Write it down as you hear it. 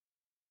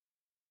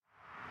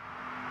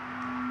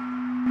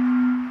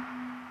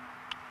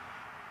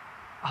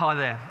Hi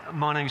there,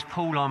 my name's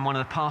Paul, I'm one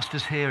of the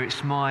pastors here.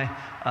 It's my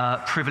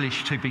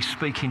privilege to be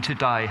speaking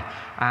today,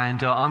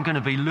 and I'm going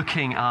to be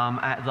looking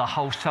at the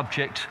whole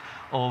subject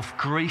of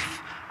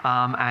grief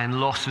and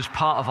loss as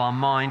part of our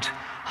mind,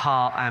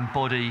 heart and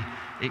body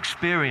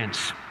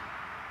experience.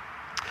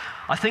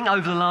 I think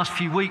over the last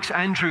few weeks,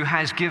 Andrew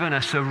has given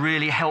us a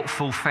really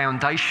helpful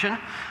foundation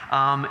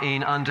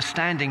in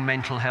understanding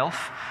mental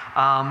health,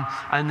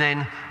 and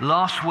then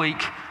last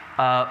week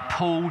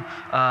Paul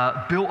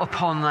built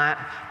upon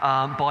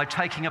that by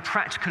taking a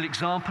practical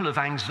example of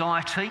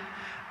anxiety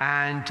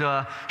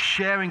and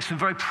sharing some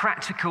very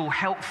practical,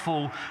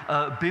 helpful,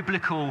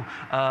 biblical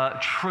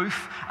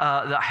truth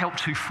that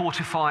helped to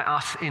fortify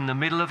us in the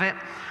middle of it.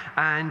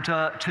 And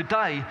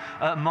today,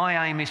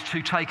 my aim is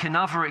to take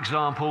another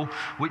example,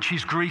 which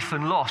is grief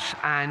and loss,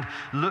 and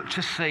look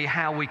to see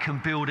how we can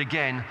build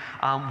again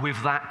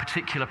with that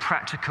particular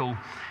practical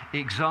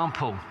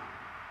example.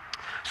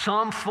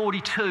 Psalm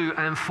 42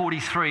 and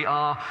 43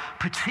 are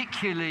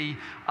particularly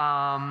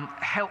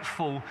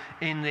helpful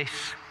in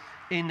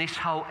this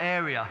whole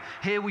area.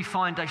 Here we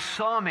find a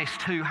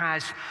psalmist who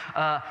has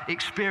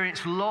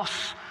experienced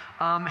loss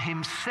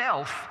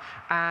himself,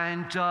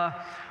 and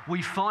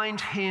we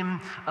find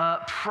him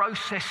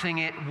processing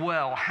it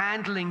well,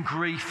 handling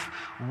grief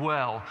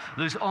well.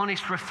 There's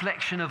honest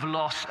reflection of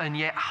loss and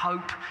yet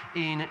hope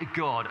in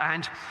God.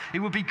 And it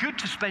would be good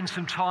to spend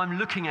some time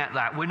looking at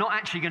that. We're not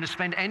actually going to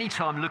spend any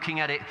time looking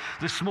at it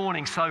this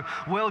morning, so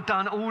well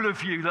done all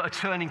of you that are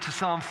turning to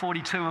Psalm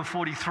 42 and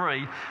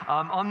 43.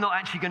 I'm not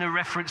actually going to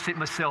reference it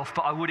myself,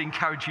 but I would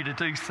encourage you to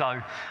do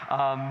so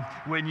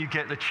when you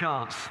get the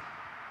chance.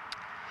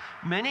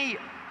 Many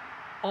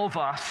of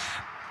us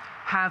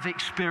have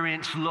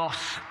experienced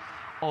loss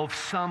of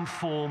some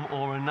form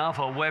or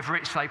another, whether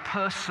it's a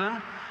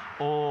person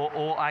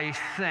or a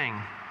thing.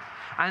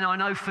 And I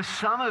know for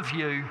some of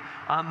you,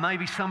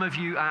 maybe some of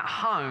you at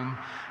home,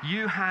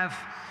 you have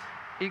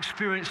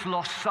experienced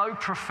loss so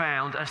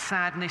profound, a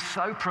sadness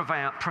so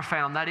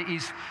profound that it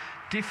is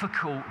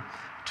difficult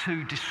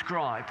to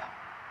describe.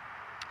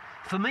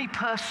 For me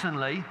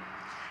personally,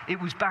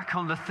 it was back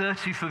on the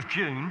 30th of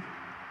June,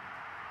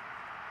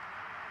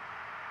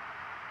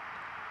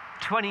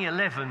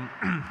 2011.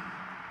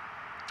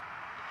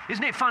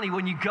 Isn't it funny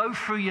when you go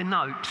through your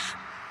notes,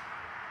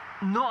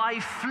 not a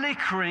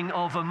flickering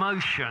of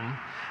emotion,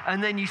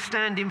 and then you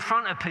stand in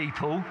front of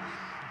people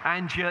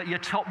and your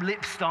top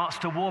lip starts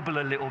to wobble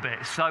a little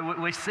bit. So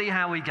we'll see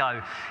how we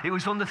go. It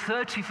was on the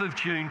 30th of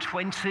June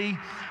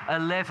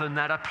 2011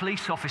 that a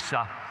police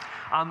officer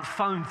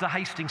phoned the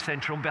Hastings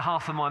Centre on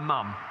behalf of my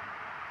mum.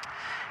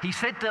 He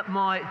said that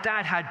my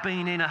dad had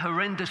been in a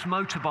horrendous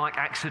motorbike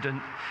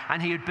accident and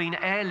he had been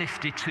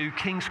airlifted to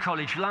King's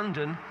College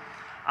London,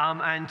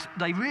 and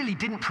they really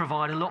didn't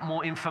provide a lot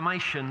more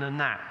information than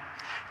that.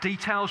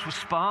 Details were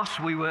sparse.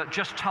 We were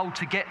just told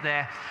to get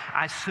there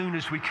as soon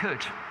as we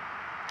could.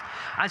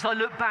 As I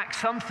look back,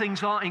 some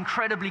things are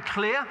incredibly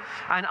clear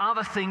and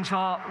other things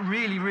are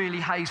really, really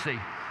hazy.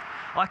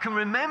 I can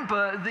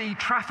remember the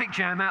traffic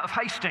jam out of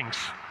Hastings.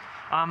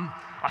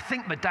 I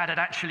think my dad had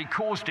actually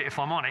caused it, if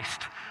I'm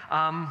honest.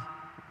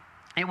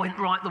 It went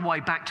right the way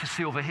back to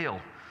Silver Hill.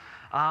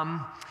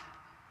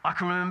 I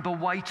can remember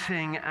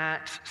waiting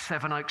at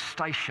Sevenoaks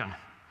Station.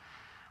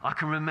 I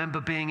can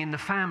remember being in the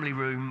family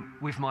room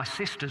with my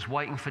sisters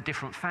waiting for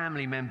different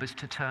family members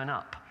to turn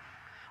up.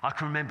 I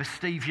can remember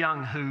Steve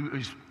Young,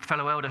 who's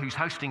fellow elder who's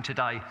hosting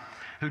today,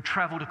 who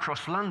travelled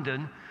across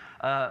London.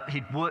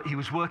 He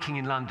was working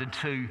in London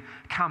to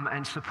come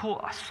and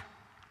support us.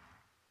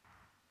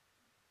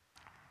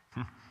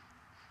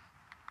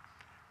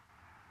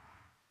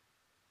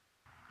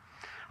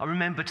 I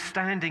remembered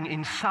standing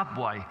in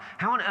Subway.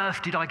 How on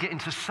earth did I get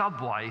into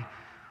Subway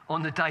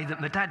on the day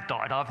that my dad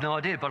died? I have no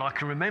idea, but I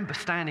can remember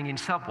standing in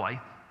Subway.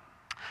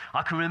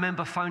 I can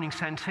remember phoning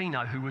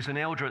Santino, who was an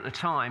elder at the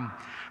time,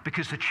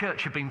 because the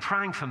church had been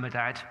praying for my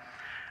dad,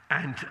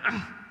 and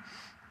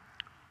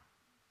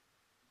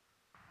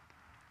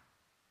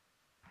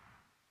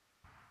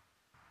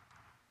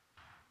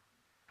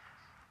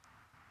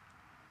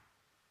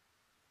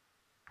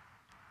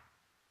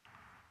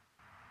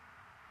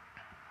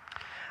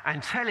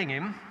and telling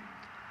him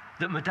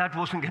that my dad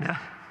wasn't gonna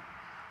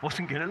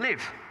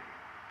live.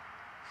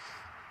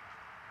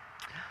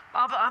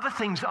 Other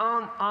things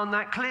aren't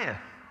that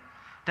clear.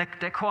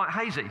 They're quite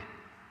hazy.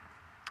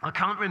 I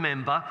can't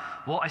remember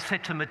what I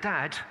said to my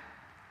dad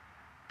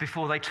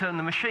before they turned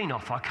the machine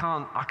off.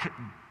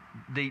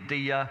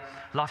 The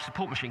life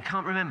support machine.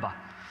 Can't remember.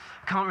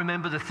 Can't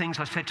remember the things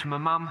I said to my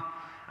mum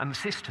and my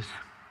sisters.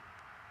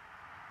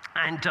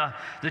 And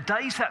the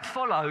days that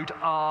followed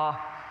are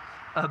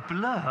a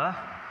blur,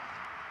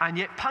 and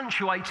yet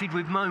punctuated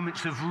with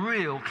moments of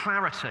real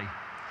clarity.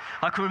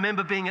 I can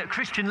remember being at a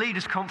Christian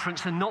Leaders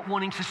Conference and not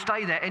wanting to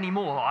stay there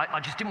anymore. I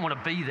just didn't want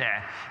to be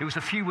there. It was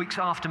a few weeks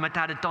after my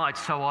dad had died,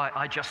 so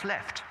I just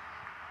left.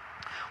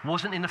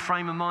 Wasn't in the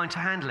frame of mind to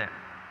handle it.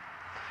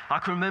 I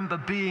can remember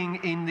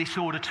being in this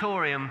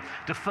auditorium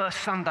the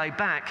first Sunday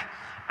back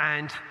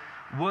and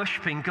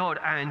worshipping God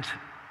and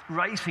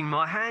raising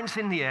my hands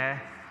in the air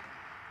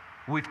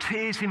with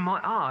tears in my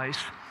eyes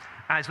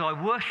as I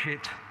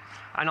worshipped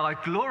and I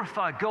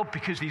glorified God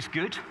because He's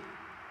good,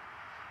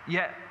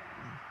 yet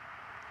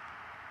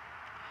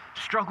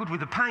struggled with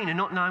the pain and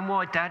not knowing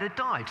why Dad had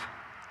died.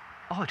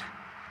 Odd,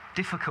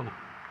 difficult.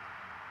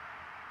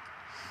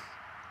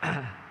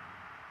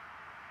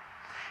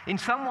 In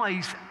some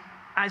ways,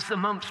 as the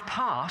months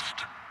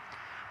passed,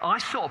 I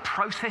sort of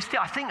processed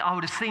it. I think I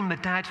would have seen my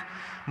dad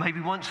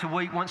maybe once a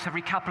week, once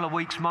every couple of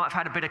weeks, might have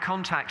had a bit of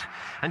contact.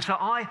 And so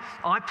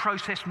I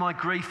processed my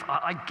grief,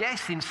 I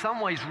guess, in some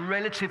ways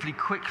relatively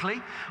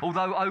quickly,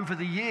 although over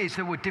the years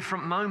there were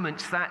different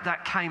moments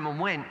that came and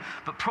went.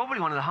 But probably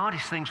one of the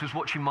hardest things was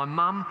watching my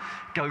mum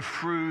go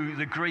through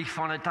the grief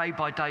on a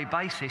day-by-day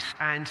basis,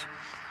 and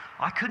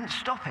I couldn't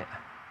stop it.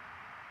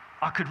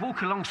 I could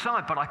walk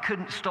alongside, but I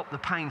couldn't stop the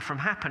pain from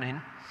happening.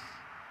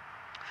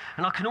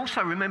 And I can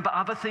also remember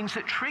other things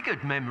that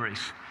triggered memories.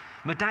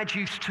 My dad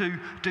used to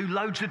do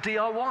loads of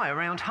DIY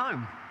around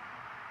home.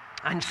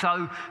 And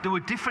so there were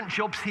different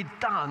jobs he'd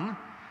done,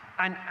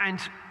 and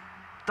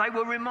they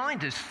were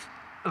reminders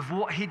of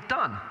what he'd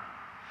done.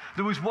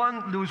 There was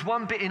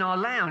one bit in our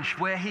lounge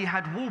where he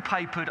had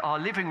wallpapered our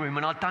living room,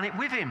 and I'd done it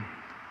with him.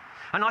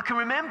 And I can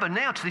remember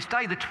now to this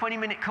day the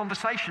 20-minute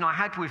conversation I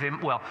had with him,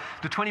 well,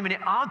 the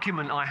 20-minute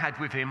argument I had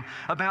with him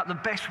about the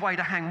best way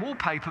to hang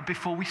wallpaper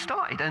before we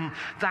started. And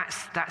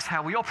that's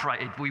how we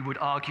operated. We would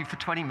argue for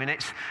 20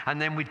 minutes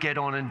and then we'd get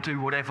on and do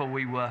whatever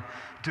we were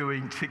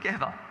doing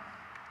together.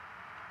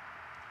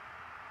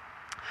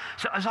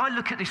 So as I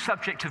look at this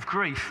subject of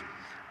grief,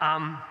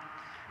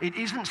 it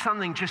isn't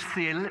something just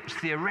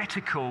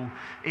theoretical,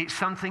 it's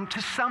something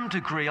to some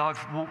degree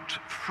I've walked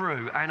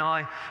through. And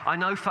I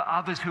know for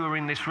others who are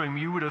in this room,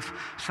 you would have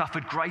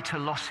suffered greater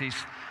losses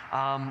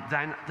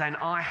than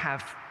I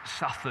have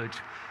suffered.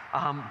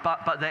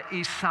 But there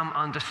is some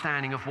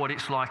understanding of what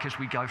it's like as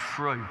we go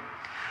through.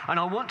 And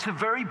I want to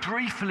very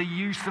briefly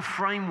use the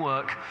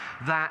framework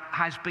that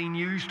has been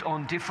used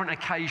on different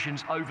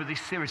occasions over this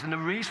series. And the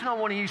reason I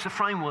want to use the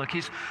framework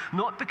is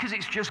not because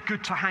it's just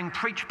good to hang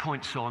preach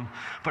points on,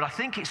 but I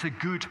think it's a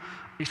good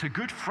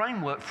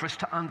framework for us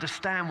to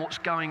understand what's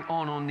going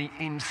on the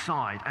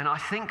inside. And I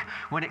think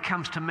when it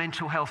comes to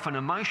mental health and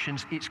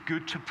emotions, it's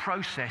good to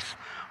process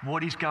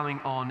what is going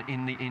on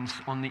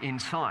on the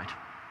inside.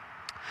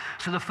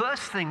 So the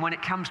first thing when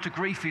it comes to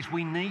grief is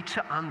we need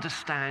to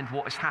understand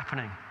what is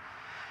happening.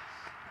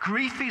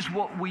 Grief is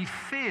what we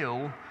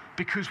feel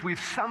because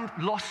we've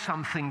lost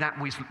something that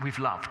we've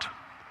loved.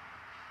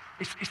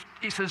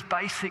 It's as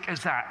basic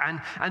as that.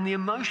 And the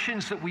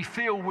emotions that we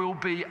feel will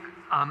be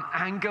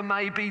anger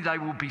maybe, they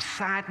will be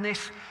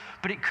sadness,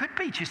 but it could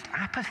be just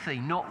apathy,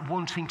 not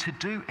wanting to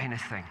do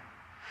anything.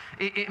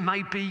 It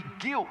may be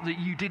guilt that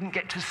you didn't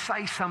get to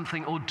say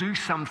something or do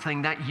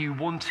something that you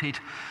wanted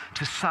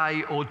to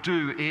say or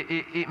do.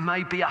 It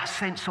may be a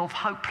sense of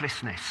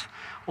hopelessness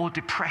or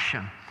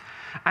depression.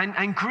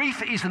 And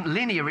grief isn't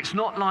linear. It's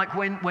not like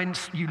when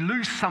you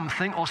lose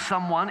something or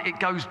someone, it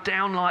goes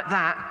down like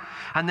that,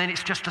 and then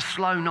it's just a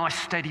slow, nice,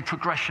 steady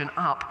progression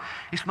up.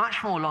 It's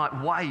much more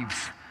like waves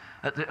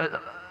at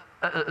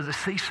the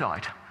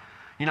seaside.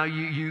 You know,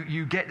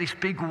 you get this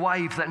big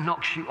wave that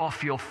knocks you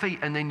off your feet,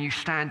 and then you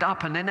stand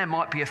up, and then there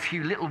might be a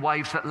few little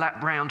waves that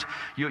lap round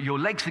your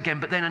legs again,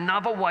 but then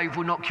another wave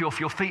will knock you off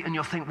your feet, and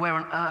you'll think, where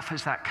on earth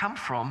has that come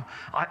from?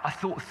 I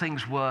thought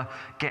things were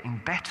getting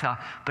better,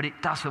 but it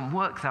doesn't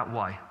work that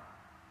way.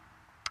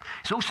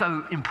 It's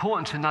also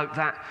important to note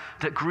that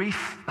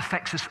grief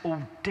affects us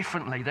all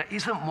differently. There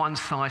isn't one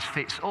size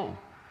fits all.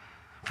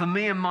 For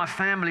me and my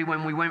family,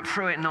 when we went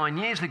through it 9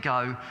 years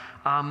ago,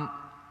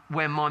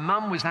 where my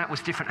mum was at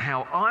was different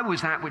how I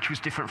was at, which was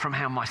different from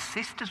how my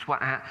sisters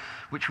were at,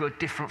 which were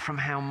different from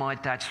how my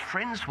dad's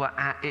friends were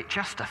at. It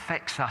just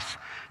affects us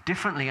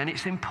differently. And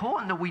it's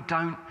important that we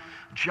don't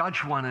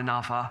judge one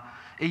another,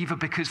 either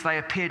because they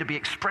appear to be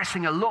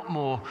expressing a lot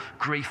more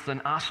grief than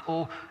us,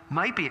 or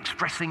maybe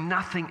expressing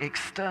nothing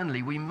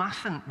externally. We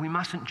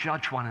mustn't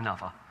judge one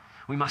another.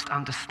 We must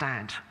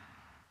understand.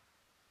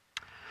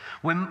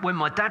 When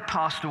my dad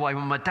passed away,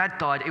 when my dad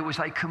died, it was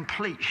a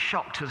complete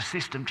shock to the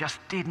system, just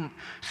didn't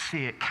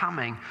see it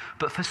coming.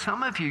 But for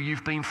some of you,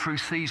 you've been through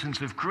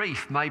seasons of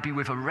grief, maybe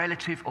with a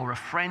relative or a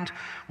friend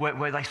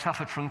where they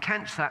suffered from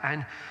cancer,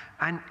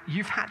 and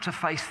you've had to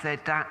face their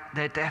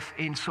death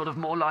in sort of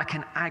more like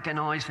an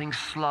agonizing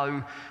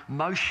slow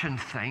motion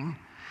thing,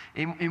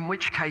 in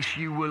which case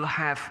you'd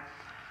have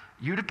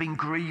been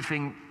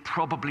grieving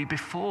probably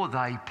before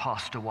they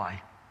passed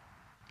away.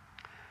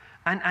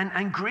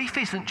 And grief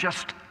isn't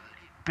just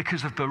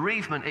because of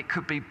bereavement, it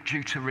could be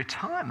due to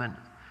retirement.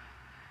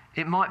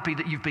 It might be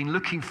that you've been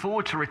looking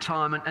forward to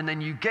retirement, and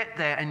then you get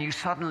there and you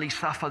suddenly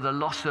suffer the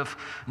loss of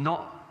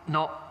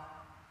not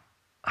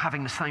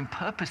having the same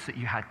purpose that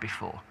you had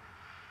before.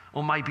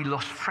 Or maybe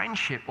lost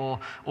friendship or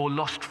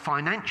lost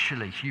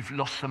financially. You've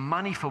lost some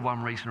money for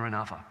one reason or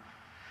another.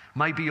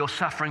 Maybe you're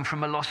suffering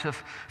from a loss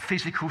of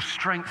physical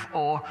strength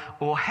or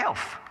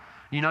health.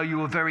 You know, you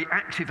were very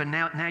active and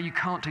now you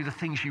can't do the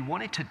things you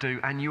wanted to do,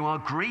 and you are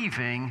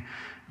grieving.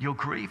 You're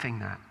grieving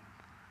that.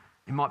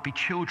 It might be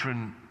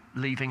children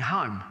leaving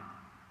home.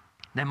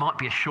 There might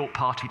be a short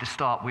party to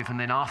start with, and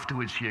then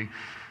afterwards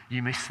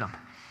you miss them.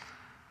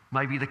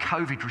 Maybe the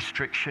COVID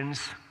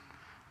restrictions,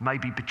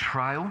 maybe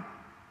betrayal.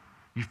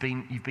 You've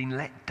been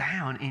let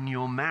down in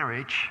your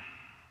marriage.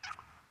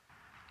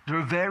 There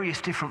are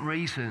various different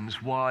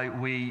reasons why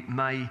we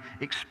may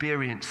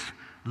experience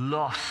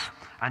loss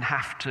and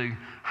have to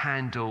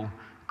handle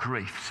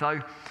grief. So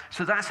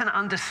that's an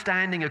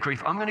understanding of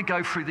grief. I'm going to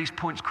go through these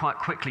points quite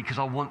quickly because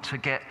I want to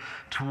get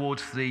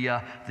towards the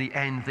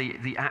end,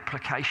 the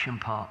application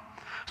part.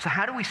 So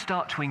how do we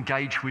start to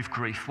engage with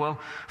grief? Well,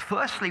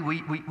 firstly,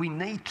 we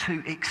need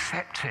to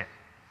accept it.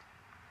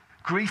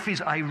 Grief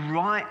is a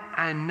right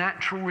and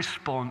natural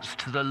response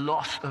to the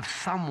loss of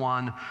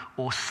someone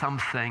or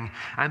something,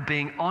 and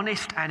being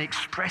honest and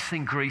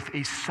expressing grief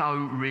is so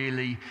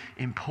really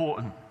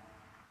important.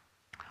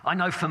 I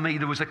know for me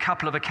there was a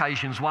couple of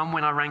occasions, one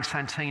when I rang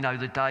Santino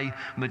the day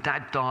my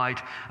dad died,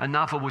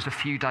 another was a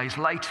few days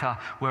later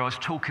where I was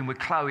talking with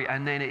Chloe,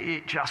 and then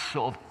it just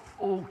sort of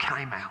all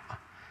came out.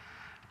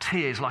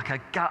 Tears, like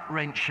a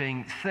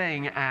gut-wrenching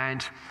thing,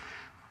 and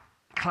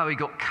Chloe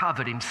got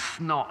covered in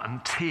snot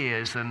and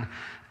tears and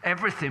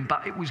everything,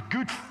 but it was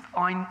good.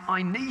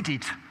 I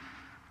needed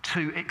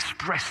to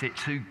express it,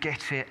 to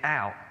get it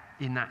out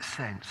in that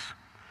sense.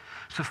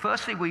 So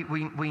firstly,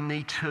 we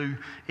need to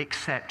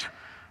accept,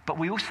 but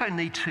we also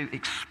need to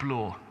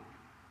explore.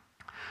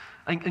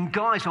 And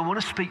guys, I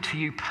want to speak to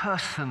you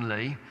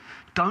personally.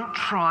 Don't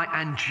try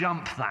and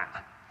jump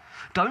that.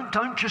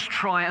 Don't just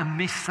try and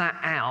miss that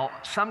out.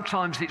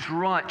 Sometimes it's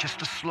right just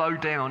to slow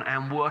down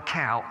and work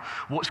out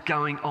what's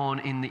going on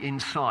in the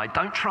inside.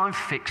 Don't try and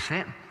fix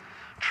it.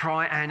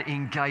 Try and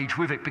engage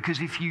with it, because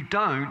if you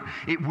don't,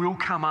 it will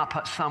come up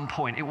at some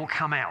point. It will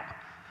come out,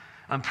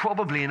 and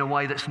probably in a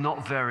way that's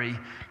not very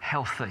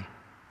healthy.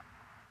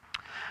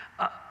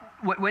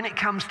 When it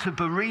comes to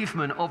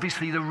bereavement,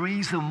 obviously the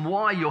reason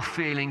why you're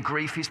feeling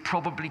grief is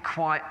probably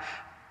quite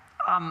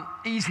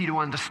easy to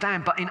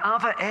understand, but in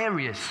other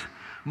areas,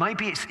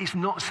 maybe it's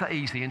not so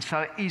easy, and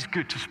so it is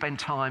good to spend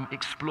time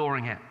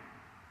exploring it.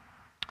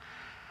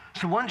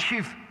 So once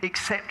you've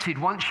accepted,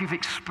 once you've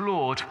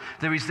explored,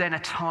 there is then a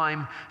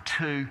time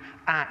to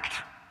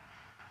act.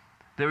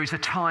 There is a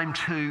time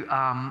to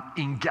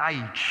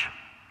engage.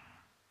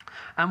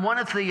 And one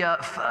of the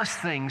first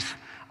things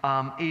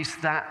is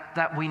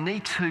that we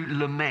need to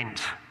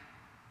lament.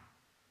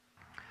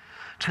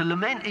 To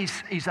lament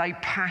is a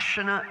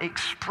passionate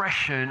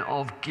expression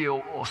of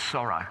guilt or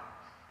sorrow.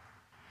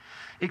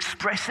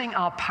 Expressing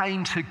our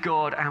pain to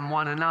God and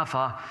one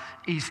another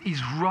is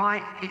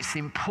right, it's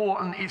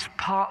important, it's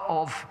part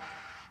of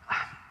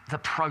the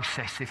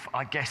process, if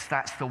I guess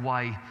that's the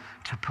way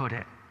to put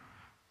it.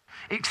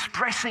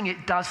 Expressing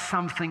it does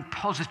something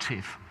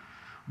positive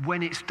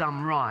when it's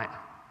done right.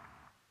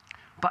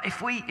 But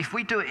if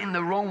we do it in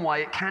the wrong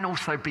way, it can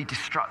also be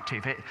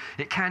destructive.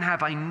 It can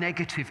have a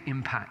negative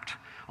impact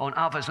on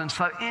others. And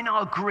so in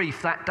our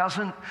grief, that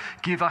doesn't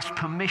give us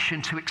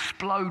permission to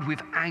explode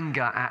with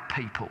anger at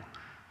people,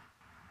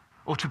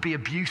 or to be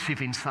abusive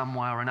in some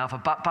way or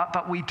another.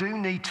 But we do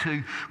need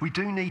to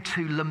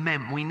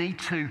lament. We need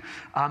to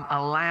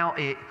allow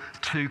it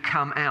to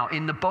come out.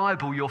 In the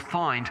Bible, you'll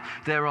find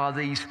there are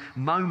these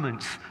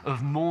moments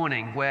of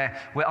mourning where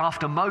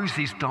after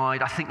Moses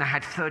died, I think they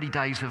had 30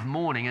 days of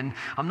mourning. And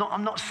I'm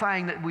not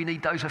saying that we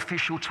need those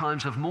official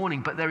times of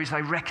mourning, but there is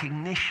a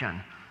recognition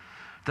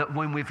that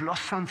when we've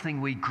lost something,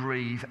 we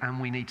grieve,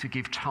 and we need to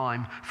give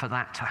time for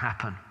that to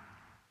happen.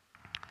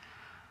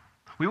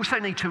 We also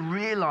need to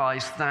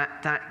realize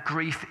that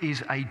grief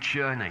is a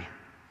journey.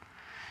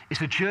 It's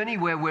a journey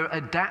where we're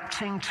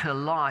adapting to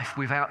life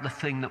without the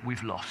thing that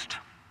we've lost.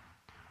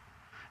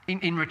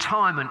 In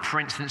retirement, for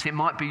instance, it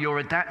might be you're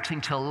adapting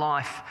to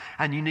life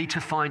and you need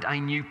to find a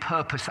new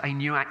purpose, a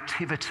new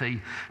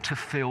activity to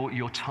fill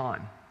your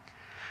time.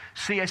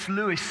 C.S.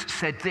 Lewis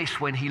said this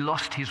when he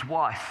lost his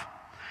wife.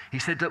 He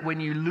said that when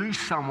you lose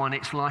someone,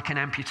 it's like an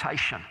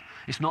amputation.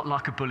 It's not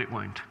like a bullet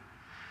wound.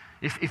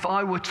 If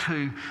I were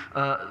to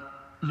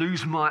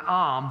lose my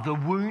arm, the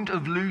wound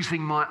of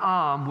losing my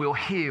arm will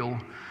heal,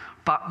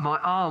 but my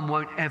arm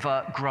won't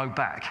ever grow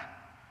back.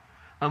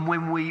 And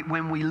when we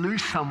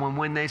lose someone,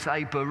 when there's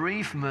a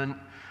bereavement,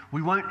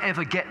 we won't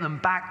ever get them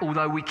back,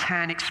 although we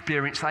can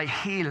experience a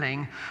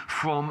healing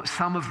from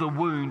some of the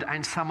wound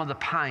and some of the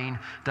pain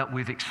that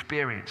we've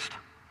experienced.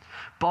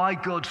 By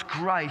God's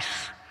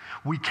grace,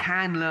 we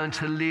can learn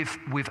to live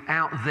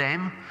without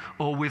them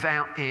or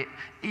without it,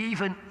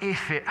 even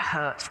if it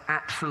hurts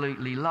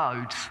absolutely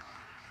loads.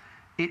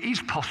 It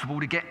is possible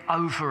to get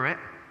over it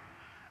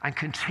and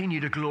continue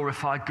to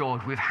glorify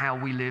God with how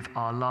we live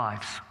our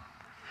lives.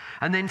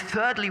 And then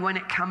thirdly, when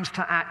it comes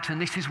to act,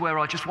 and this is where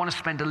I just want to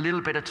spend a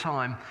little bit of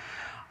time,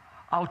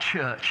 our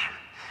church,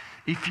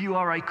 if you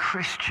are a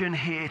Christian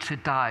here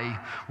today,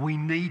 we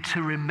need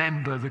to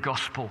remember the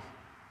gospel.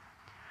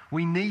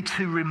 We need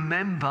to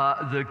remember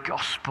the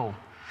gospel.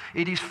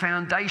 It is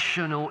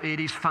foundational, it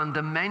is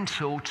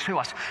fundamental to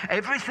us.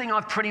 Everything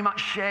I've pretty much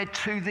shared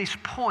to this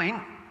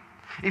point,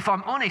 if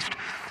I'm honest,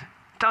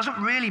 Doesn't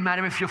really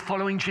matter if you're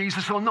following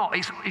Jesus or not.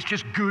 It's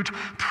just good,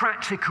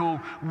 practical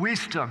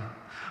wisdom.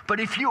 But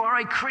if you are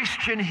a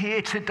Christian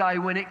here today,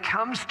 when it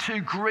comes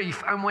to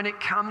grief and when it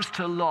comes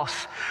to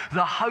loss,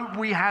 the hope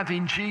we have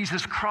in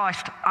Jesus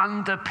Christ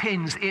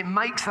underpins. It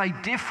makes a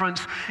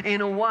difference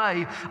in a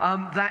way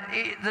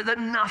that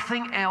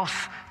nothing else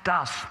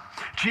does.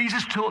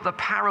 Jesus taught the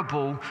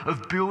parable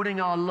of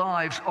building our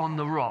lives on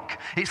the rock.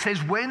 It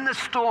says when the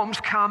storms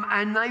come,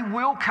 and they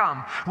will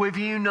come, whether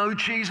you know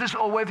Jesus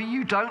or whether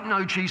you don't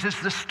know Jesus,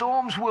 the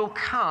storms will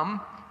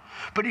come.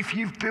 But if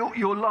you've built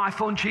your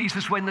life on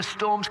Jesus, when the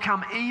storms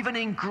come, even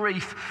in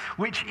grief,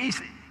 which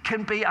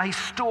can be a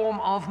storm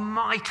of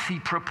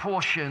mighty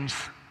proportions,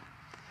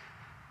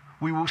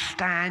 we will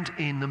stand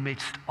in the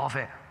midst of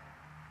it.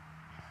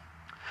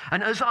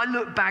 And as I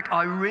look back,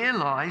 I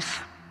realize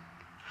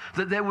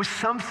that there was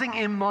something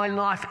in my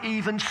life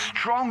even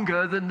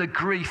stronger than the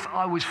grief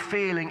I was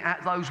feeling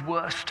at those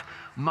worst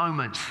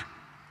moments.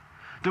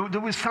 There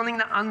was something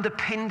that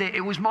underpinned it.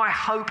 It was my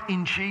hope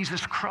in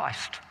Jesus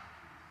Christ.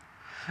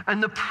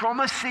 And the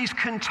promises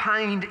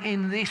contained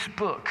in this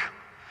book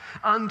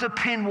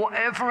underpin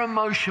whatever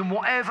emotion,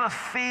 whatever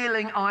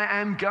feeling I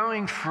am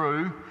going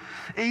through,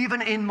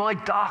 even in my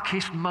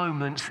darkest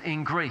moments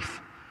in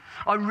grief.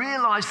 I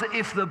realized that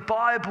if the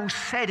Bible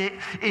said it,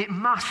 it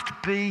must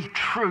be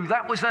true.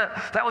 That was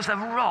a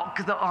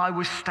rock that I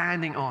was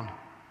standing on.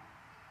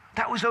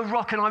 That was a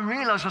rock, and I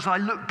realized as I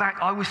look back,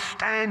 I was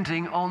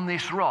standing on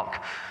this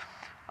rock.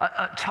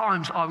 At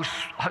times, I was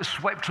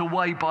swept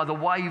away by the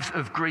waves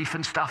of grief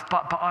and stuff,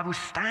 but I was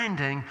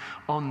standing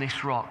on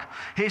this rock.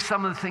 Here's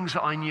some of the things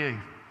that I knew.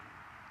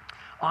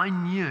 I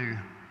knew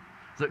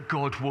that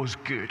God was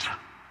good.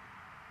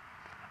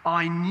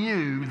 I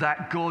knew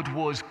that God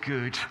was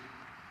good,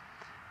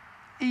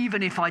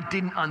 even if I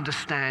didn't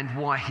understand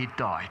why he'd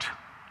died.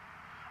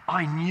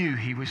 I knew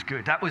he was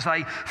good. That was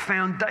a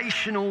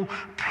foundational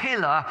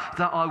pillar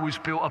that I was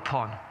built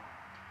upon.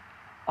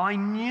 I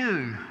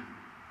knew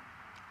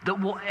that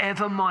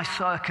whatever my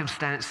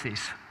circumstances,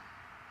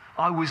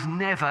 I was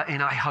never in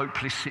a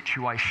hopeless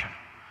situation.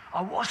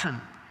 I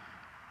wasn't.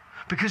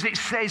 Because it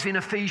says in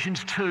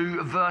Ephesians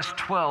 2, verse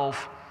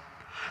 12,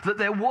 that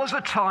there was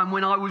a time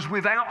when I was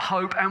without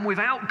hope and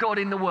without God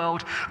in the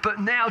world, but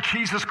now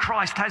Jesus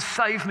Christ has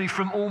saved me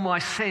from all my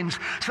sins.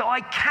 So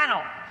I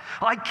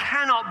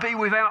cannot be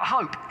without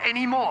hope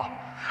anymore.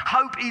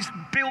 Hope is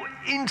built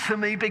into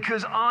me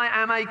because I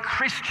am a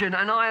Christian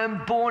and I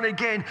am born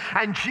again,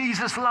 and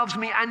Jesus loves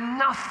me, and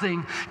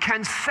nothing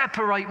can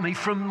separate me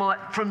from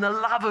the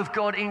love of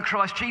God in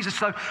Christ Jesus.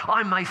 So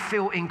I may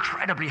feel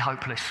incredibly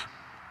hopeless,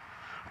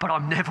 but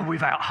I'm never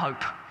without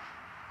hope.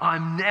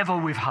 I'm never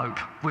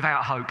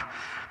without hope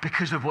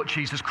because of what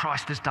Jesus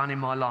Christ has done in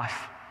my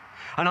life.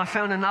 And I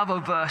found another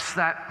verse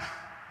that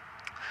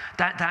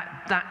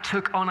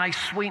took on a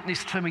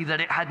sweetness to me that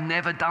it had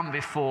never done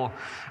before.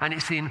 And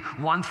it's in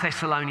 1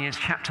 Thessalonians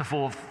chapter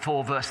 4,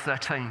 verse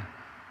 13.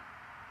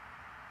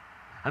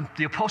 And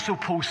the Apostle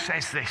Paul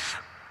says this: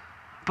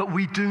 "But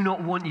we do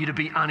not want you to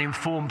be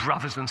uninformed,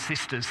 brothers and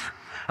sisters,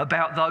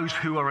 about those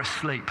who are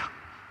asleep,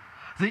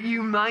 that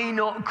you may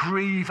not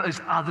grieve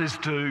as others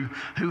do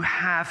who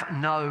have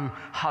no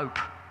hope."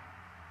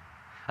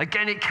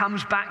 Again, it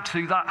comes back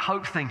to that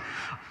hope thing.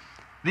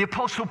 The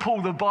Apostle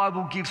Paul, the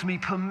Bible gives me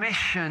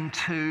permission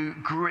to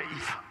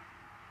grieve.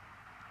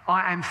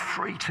 I am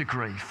free to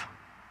grieve.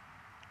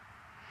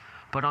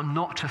 But I'm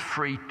not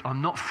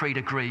free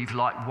to grieve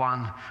like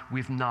one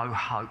with no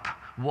hope.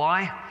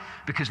 Why?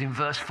 Because in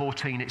verse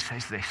 14 it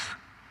says this: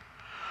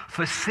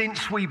 "For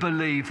since we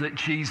believe that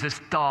Jesus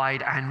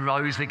died and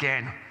rose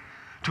again."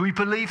 Do we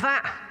believe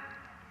that?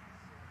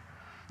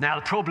 Now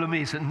the problem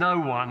is that no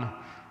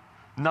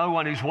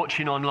one who's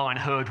watching online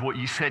heard what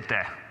you said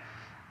there.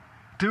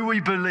 Do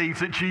we believe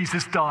that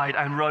Jesus died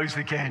and rose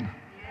again?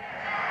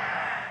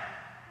 Yes.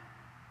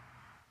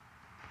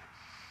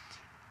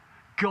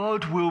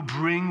 God will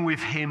bring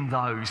with him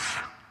those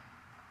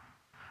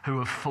who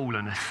have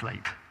fallen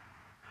asleep.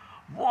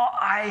 What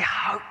a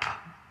hope!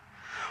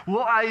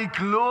 What a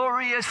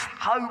glorious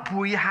hope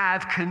we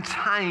have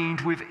contained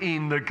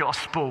within the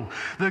gospel.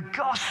 The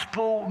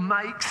gospel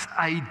makes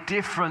a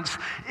difference,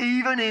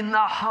 even in the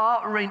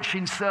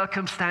heart-wrenching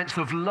circumstance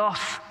of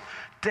loss,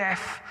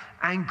 death,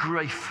 and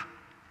grief.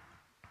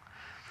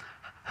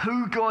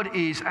 Who God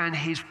is and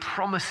his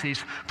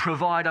promises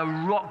provide a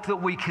rock that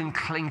we can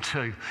cling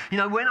to. You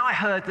know, when I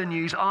heard the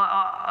news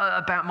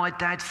about my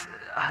dad's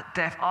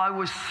death, I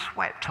was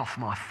swept off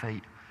my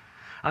feet.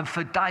 And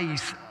for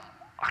days,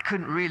 I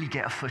couldn't really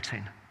get a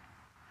footing.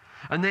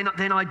 And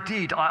then I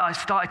did. I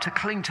started to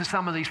cling to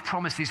some of these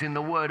promises in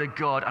the Word of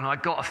God, and I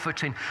got a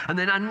footing. And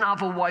then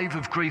another wave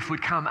of grief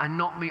would come and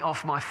knock me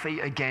off my feet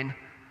again.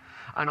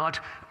 And I'd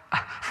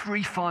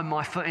re-find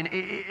my footing.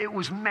 It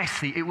was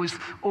messy. It was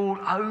all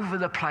over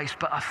the place,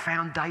 but a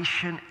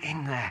foundation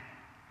in there.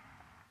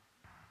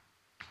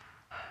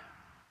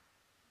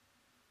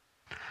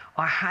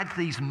 I had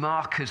these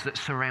markers that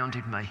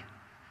surrounded me.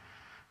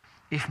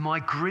 If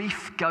my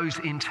grief goes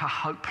into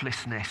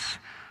hopelessness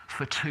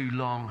for too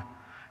long,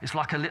 It's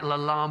like a little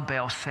alarm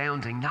bell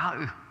sounding.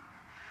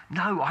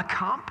 No, I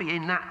can't be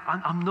in that.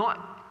 I'm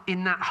not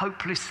in that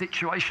hopeless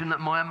situation that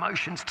my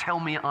emotions tell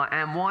me I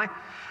am. Why?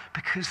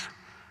 Because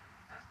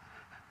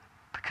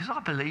I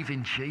believe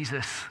in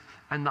Jesus,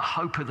 and the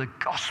hope of the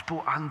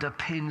gospel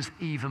underpins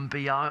even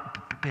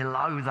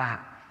below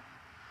that.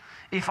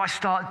 If I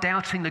start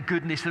doubting the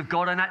goodness of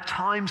God, and at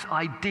times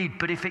I did,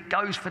 but if it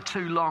goes for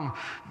too long,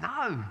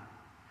 no,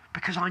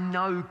 because I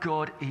know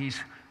God is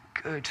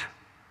good.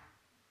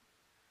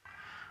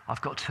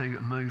 I've got to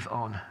move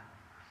on.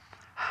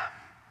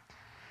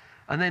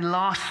 And then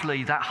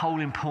lastly, that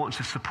whole importance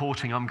of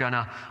supporting. I'm going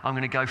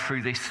to go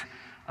through this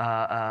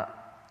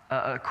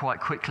quite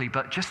quickly,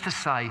 but just to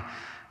say,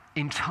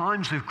 in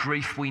times of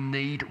grief, we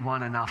need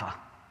one another.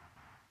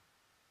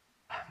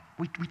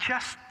 We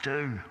just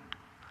do.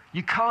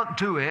 You can't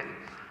do it.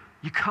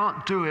 You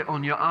can't do it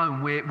on your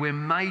own. We're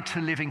made to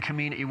live in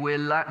community.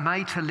 We're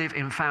made to live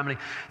in family.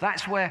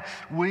 That's where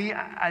we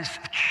as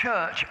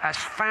church, as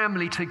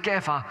family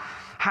together,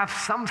 have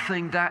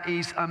something that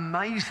is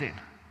amazing.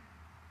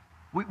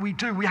 We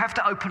do. We have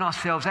to open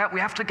ourselves out.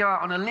 We have to go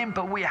out on a limb,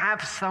 but we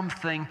have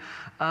something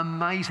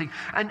amazing.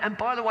 And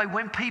by the way,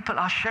 when people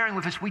are sharing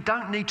with us, we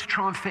don't need to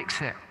try and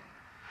fix it.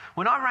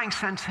 When I rang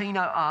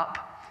Santino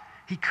up,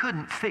 he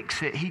couldn't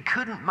fix it. He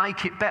couldn't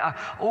make it better.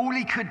 All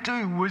he could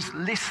do was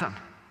listen.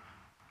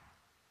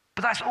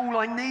 But that's all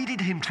I needed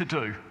him to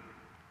do.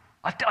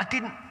 I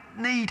didn't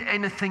need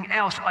anything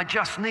else. I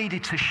just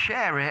needed to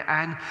share it.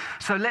 And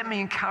so let me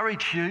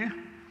encourage you,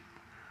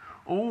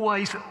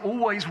 always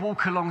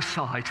walk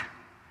alongside.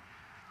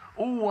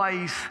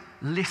 Always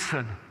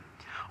listen.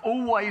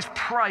 Always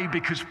pray,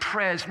 because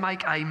prayers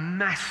make a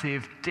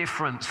massive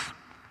difference.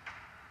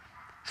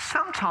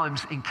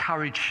 Sometimes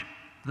encourage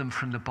them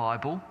from the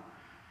Bible,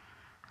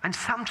 and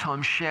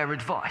sometimes share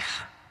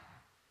advice.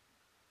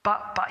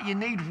 But you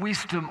need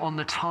wisdom on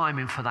the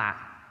timing for that.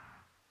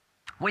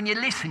 When you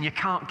listen, you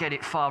can't get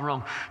it far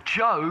wrong.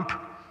 Job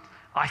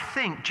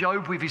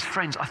with his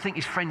friends, I think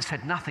his friends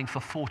said nothing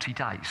for 40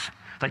 days.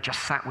 They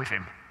just sat with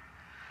him.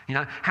 You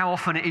know, how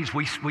often it is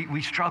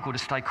we struggle to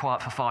stay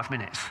quiet for 5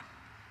 minutes.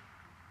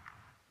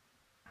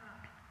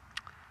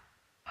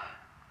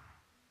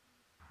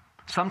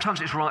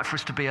 Sometimes it's right for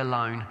us to be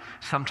alone.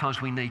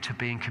 Sometimes we need to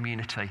be in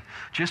community.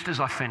 Just as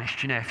I finished,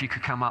 Jeanette, if you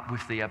could come up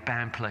with the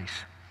band, please.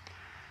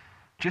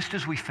 Just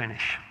as we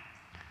finish,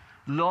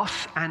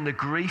 loss and the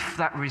grief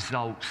that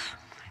results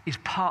is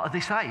part of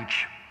this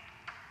age.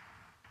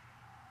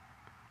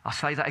 I'll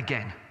say that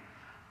again.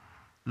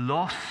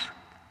 Loss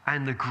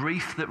and the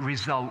grief that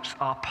results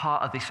are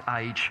part of this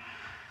age.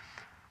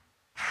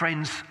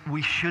 Friends,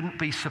 we shouldn't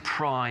be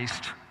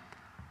surprised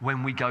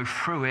when we go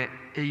through it,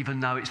 even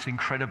though it's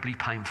incredibly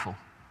painful.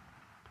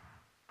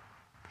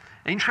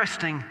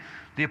 Interesting,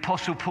 the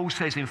Apostle Paul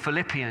says in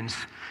Philippians,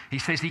 he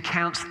says he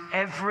counts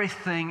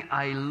everything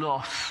a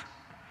loss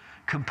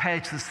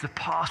compared to the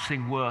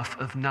surpassing worth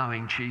of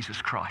knowing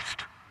Jesus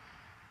Christ.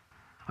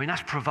 I mean,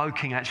 that's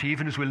provoking, actually,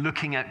 even as we're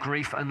looking at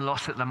grief and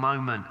loss at the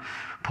moment.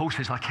 Paul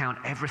says, I count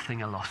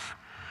everything a loss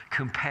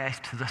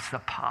compared to the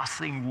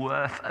surpassing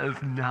worth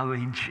of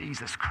knowing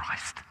Jesus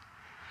Christ.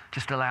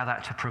 Just allow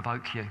that to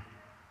provoke you.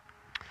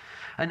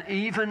 And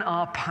even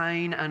our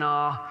pain and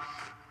our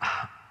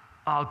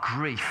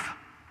grief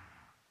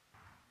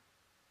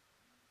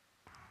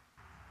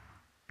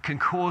can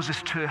cause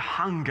us to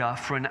hunger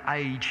for an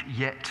age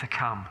yet to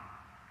come,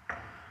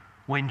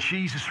 when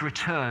Jesus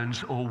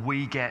returns or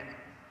we get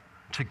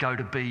to go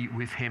to be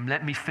with him.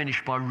 Let me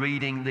finish by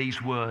reading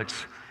these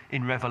words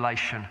in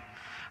Revelation.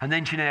 And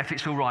then, Jeanette, if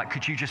it's all right,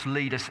 could you just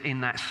lead us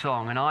in that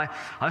song? And I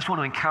just want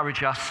to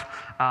encourage us,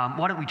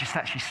 why don't we just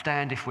actually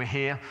stand if we're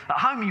here? At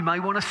home, you may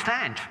want to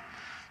stand.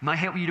 It may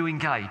help you to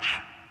engage.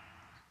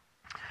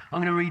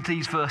 I'm going to read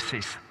these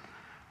verses.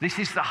 This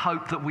is the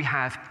hope that we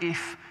have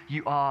if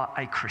you are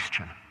a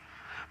Christian.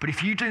 But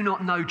if you do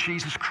not know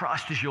Jesus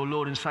Christ as your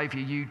Lord and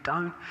Savior, you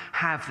don't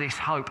have this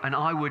hope. And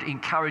I would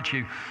encourage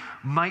you,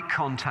 make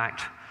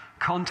contact.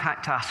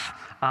 Contact us.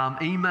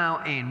 Email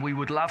in. We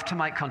would love to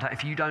make contact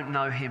if you don't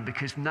know him,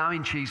 because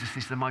knowing Jesus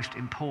is the most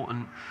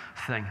important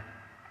thing.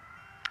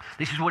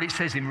 This is what it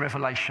says in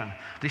Revelation.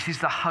 This is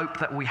the hope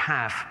that we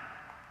have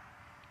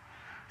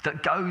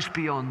that goes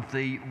beyond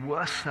the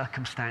worst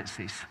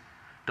circumstances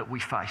that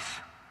we face.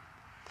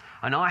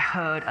 And I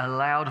heard a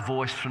loud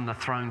voice from the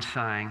throne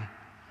saying,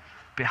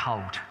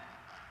 behold,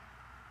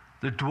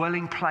 the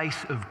dwelling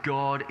place of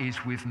God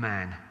is with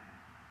man.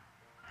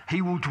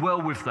 He will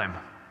dwell with them,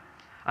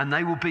 and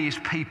they will be his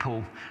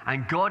people,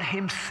 and God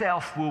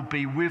himself will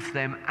be with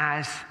them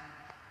as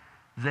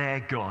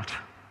their God.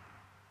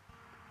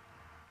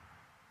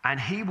 And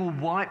he will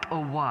wipe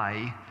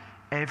away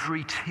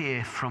every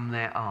tear from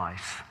their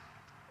eyes,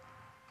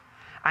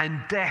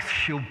 and death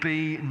shall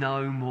be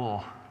no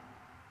more.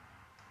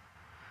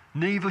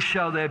 Neither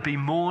shall there be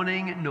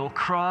mourning, nor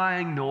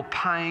crying, nor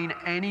pain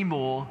any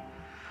more,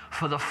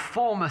 for the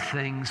former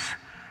things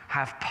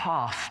have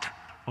passed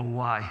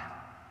away.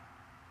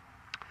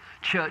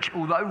 Church,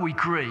 although we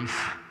grieve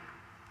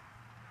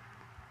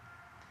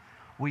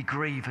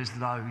as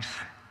those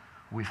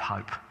with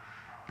hope.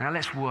 Now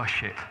let's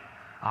worship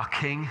our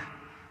King,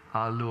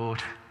 our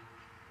Lord,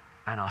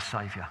 and our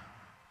Saviour.